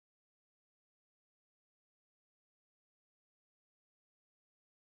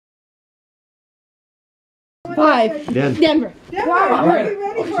5. Denver. Denver, are you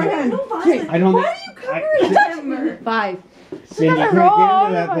ready for him? I don't. Why are you covering Denver? 5. Cindy can't get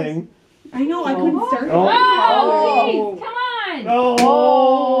into that thing. I know, I couldn't start. Oh, jeez, come on.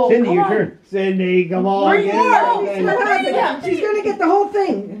 Oh, Cindy, your turn. Cindy, come on. She's going to get the whole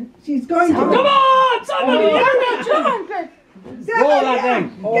thing. She's going to. Come on, somebody. Roll that thing.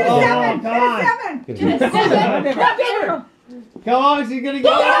 Get a 7. Get a 7. Come on, she's gonna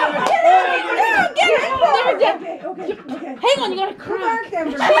get it. Okay. Hang on, you gotta Go cry. back,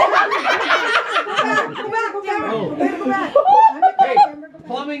 Denver. Go back. Hey,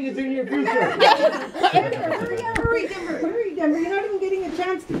 plumbing is in your future. Denver, hurry, Denver. You're not even getting a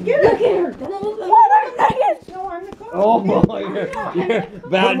chance to get it. No, I'm the coach. Oh my God.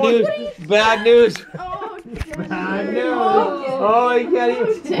 Bad news. Bad news. Bad news. Oh, you can't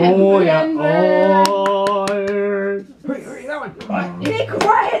even. Oh, yeah. Oh. Hurry, that one. Be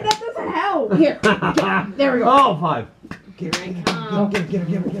quiet. That doesn't help. Here. There we go. Oh, 5. Here I come. Get it.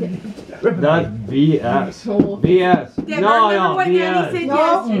 That's BS. BS. Denver, No, remember when Nanny BS. said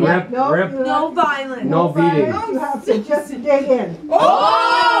yes? Rip. No violence. No beating. You have to just dig in. Oh!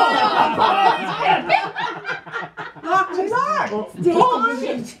 Lock. He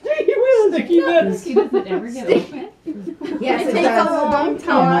doesn't ever get open. Yes, It it takes a does. long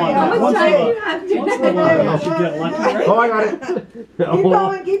How time. How much time do you have to? Oh, I got it.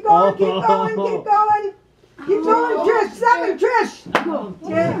 Keep going. Keep going, Trish. 7, Trish.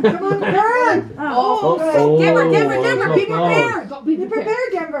 Yeah, come on, Karen. Denver. Be prepared. Be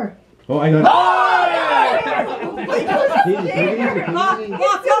prepared, Denver. Oh, I got it. No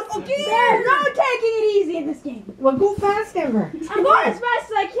taking it easy in this game. Well, go fast, Denver. I'm going as fast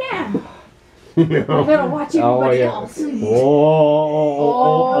as I can. I gotta watch everybody else. Oh.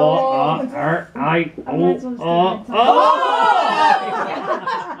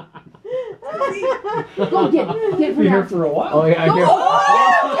 Go get it. Get it from Here there. for a while. Oh, yeah, I do.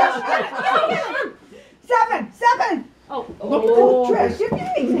 7. Oh. Trish, you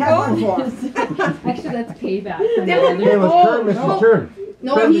didn't even have one for. Actually, that's payback. For Hey, let's turn, Mr. Turn.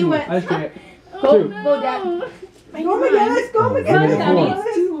 No, he went. I just get it. Go, Dad. Go McGinnis. Go McGinnis.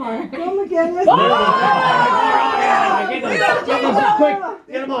 It's too hard. Go McGinnis. Quick,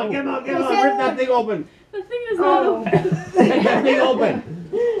 get him on. Rip that thing open. The thing is not open. Get that thing open.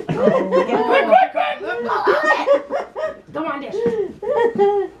 Quick. Come on, Dish.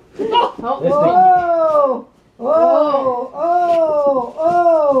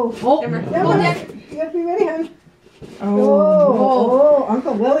 Denver, you have to be ready, hon.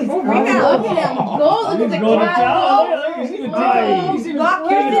 Uncle Willie's Look at him. Go, look at the crowd. He's even Lock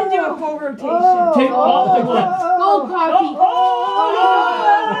yours into a full rotation. Take off the gloves. Go, Coffee.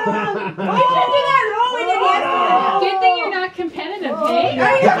 We should do that. Oh, we did yesterday. Good thing you're not competitive, hey?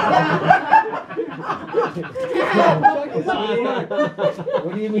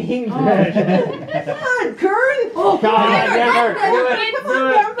 What do you mean? Come on, Kern. Come on, Denver. Do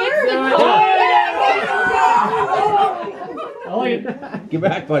it. Get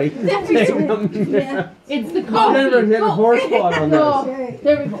back, buddy. It's the coffee. Denver's in a 4 spot on this.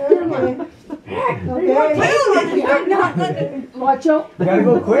 There we go. Okay. Watch out. Gotta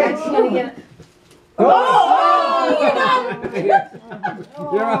go quick. Dad's gonna get it.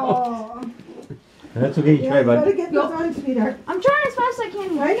 You're out. That's okay, you try, bud. Gotta get this on, sweetheart. I'm trying as fast as I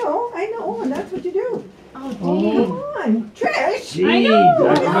can. I know, and that's what you do. Oh, Come on, Trish. I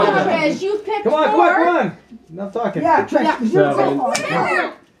know. Trish, you picked Come 4. on. Enough talking. Yeah, Trish. Yeah. You're Seven. so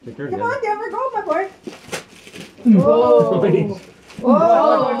far. Your turn, Come on, Denver, go, my boy.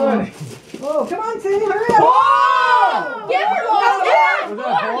 Oh, come on, Cindy, hurry up. Get her,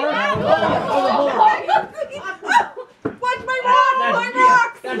 Watch my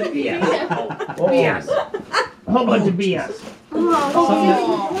rock, That's BS. BS. A whole bunch of BS. Oh,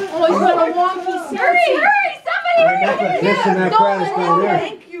 he's got a wonky Hurry, somebody hurry. This and that crowd is still there.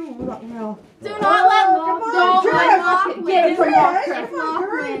 Thank you, Mel. Do not let Come Locke. on, Don't let Trish. Locke Get win. it from Locke. Come on,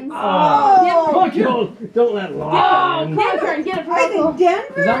 wins. Oh, don't let Oh, Locke. come on, Karen, get it from I think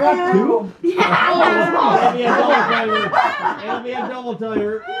Denver. Is that right, and- too? Yeah. It'll be a double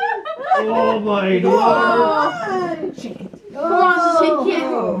timer. Oh my Come God. on. Come on, shake it.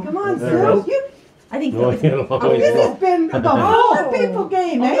 Come on, There Sue. it You- I think No, this has been a 4-people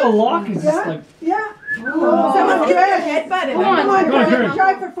game, eh? The lock is just like. Yeah. Someone's trying to headbutt it. Come on, Come on, Karen. Karen.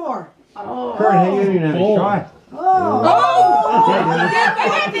 Try for 4. Kurt, hang in and have a shot.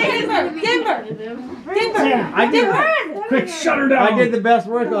 Denver. Quick, shut her down. I did the best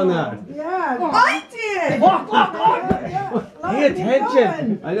work on that. Yeah, I did. Lock. Pay Pay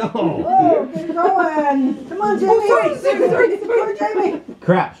attention. I know. Oh, get going. Come on, Jamie. Sorry, Jamie.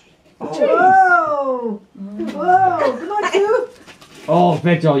 Crash. Whoa. Whoa, come on, Sue. Oh,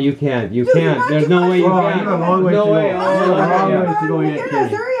 Mitchell, you can't. You can't. There's no way you can. No way.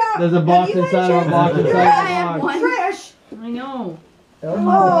 There's a box inside of a box inside of a box. Trish. I know.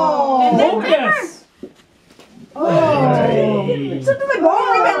 Oh. And then Focus. Oh. Something like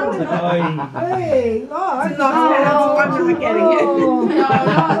ball rebound. Hey, Lord. It's not watch him getting it.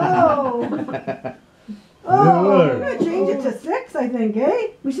 Oh, we're gonna change it to 6, I think, eh?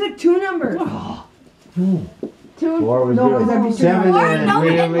 We should have 2 numbers. 2 4 was No, good. that'd be 7 Why? and No, we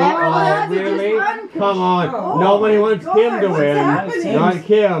really? didn't have all that. We just Really? won. Come on. Oh, Nobody wants God, Kim to what's win. happening? Not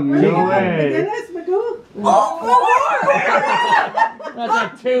Kim. No way. McGinnis, Magoo. That's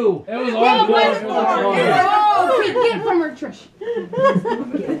a 2. It was Yeah, all good. what's It was all more? good. Oh, get it from her, Trish.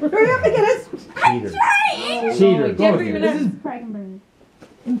 Hurry up, McGinnis. Cheater. Cheater. Go Denver, again. this is Frankenberg.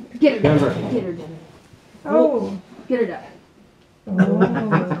 Get her, Denver. Get her, Denver. Oh. Get her down.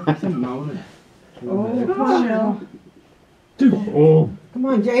 Oh. Come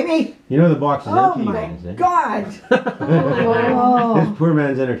on, Jamie. You know the box is Oh empty, my guys, eh? God. This poor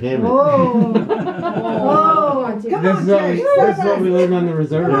man's entertainment. Oh. Come This on, is what we, Trish. this is what we learned on the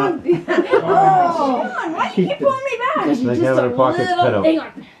reserve. Oh. Why do you keep pulling me back? It's like having a pocket pillow. Hang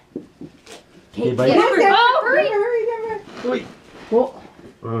on. Hey, buddy. Denver, Denver, oh, hurry. hurry, Denver.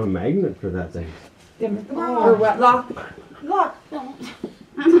 A magnet for that thing. Denver, come Or on. what? Lock. Look.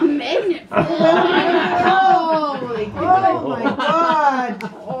 I'm a magnet. Oh my God.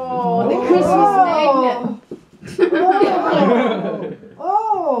 Oh, the Christmas magnet. Oh. Oh,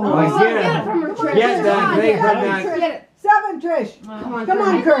 Oh, get get it. it from her, Trish. Get that Come on, thing get from it. that. Get it. 7, Trish. Come on, Come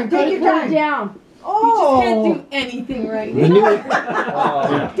on, Kern. Take your Put it time. down. Oh. Can't do anything right The now. new,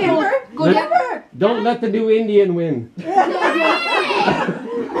 Denver. Go Let- Denver. don't let the new Indian win. Walk.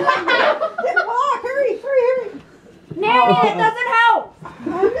 Hurry, hurry. Nanny, it doesn't help. I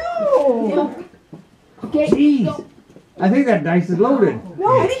know. Jeez. I think that dice is loaded.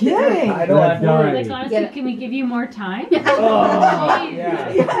 No kidding. I know. That I know. dice. Like, honestly, can we give you more time? Oh,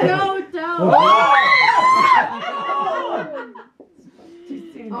 yeah. No, don't.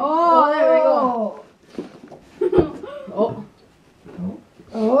 Oh, there we go.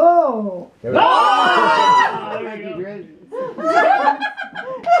 Oh.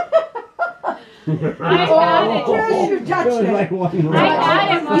 I had it. Trish, you It touched was it. like one I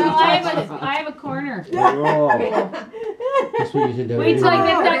had it. Well, I have a corner. Oh. That's what you should do. Wait till I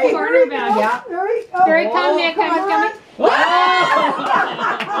get that corner back. Yeah. Hurry. Oh. Here it comes, here it comes, coming.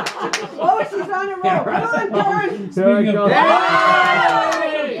 Oh, she's on a roll. Come on, Karen. There we go.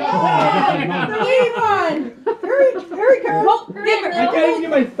 Believe on. Hurry, Karen. I can't even get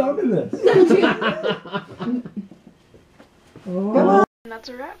my thumb in this. Come on. And that's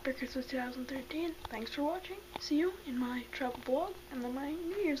a wrap for Christmas 2013. Thanks for watching. See you in my travel vlog and then my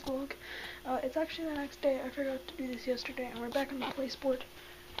New Year's vlog. It's actually the next day. I forgot to do this yesterday and we're back on the play sport.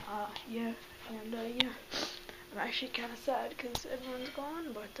 Yeah. I'm actually kind of sad because everyone's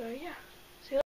gone, but yeah.